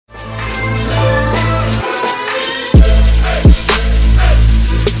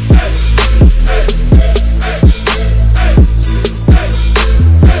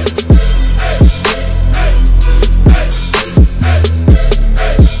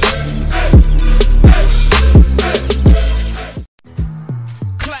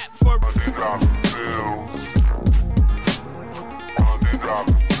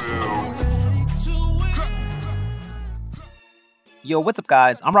What's up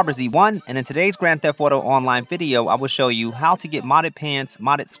guys, I'm Robert Z1, and in today's Grand Theft Auto Online video, I will show you how to get modded pants,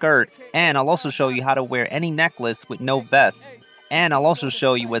 modded skirt, and I'll also show you how to wear any necklace with no vest. And I'll also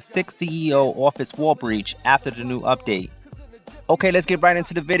show you a 6 CEO office wall breach after the new update. Okay, let's get right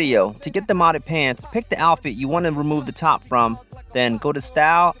into the video. To get the modded pants, pick the outfit you want to remove the top from, then go to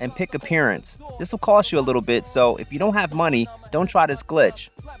style and pick appearance. This will cost you a little bit, so if you don't have money, don't try this glitch.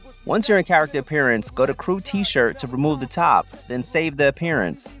 Once you're in character appearance, go to crew t-shirt to remove the top, then save the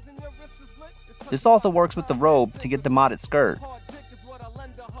appearance. This also works with the robe to get the modded skirt.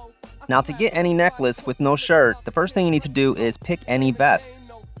 Now to get any necklace with no shirt, the first thing you need to do is pick any vest.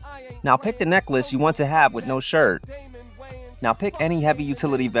 Now pick the necklace you want to have with no shirt. Now pick any heavy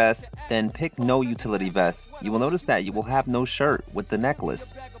utility vest, then pick no utility vest. You will notice that you will have no shirt with the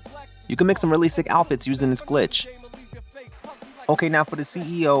necklace. You can make some really sick outfits using this glitch. Okay, now for the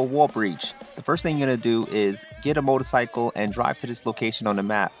CEO wall breach, the first thing you're going to do is get a motorcycle and drive to this location on the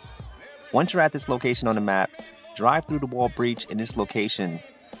map. Once you're at this location on the map, drive through the wall breach in this location.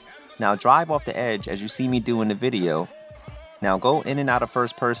 Now drive off the edge as you see me do in the video. Now go in and out of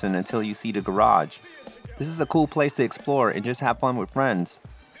first person until you see the garage. This is a cool place to explore and just have fun with friends.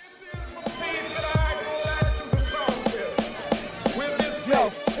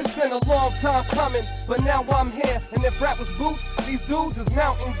 It's been a long time coming, but now I'm here. And if rap was boots, these dudes is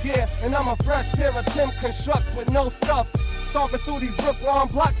mountain gear. And I'm a fresh pair of Tim Constructs with no stuff. Stomping through these Brooklyn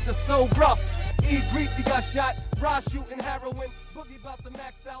blocks that's so rough. E Greasy got shot, Ross shooting heroin, Boogie about to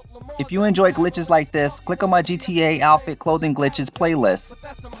max out. If you enjoy glitches like this, click on my GTA outfit clothing glitches playlist. But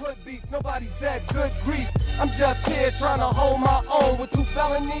that's some hood beef, nobody's dead, good grief. I'm just here trying to hold my own. With 2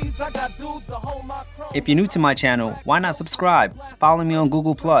 felonies, I got dudes to hold my chrome. If you're new to my channel, why not subscribe? Follow me on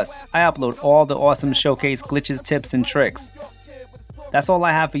Google+. I upload all the awesome showcase glitches, tips, and tricks. That's all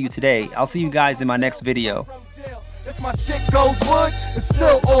I have for you today. I'll see you guys in my next video. If my shit goes wood, it's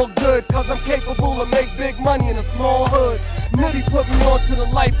still all good, cause I'm capable of make big money in a small hood. Nitty put me on to the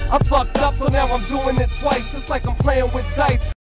life I fucked up, so now I'm doing it twice. It's like I'm playing with dice.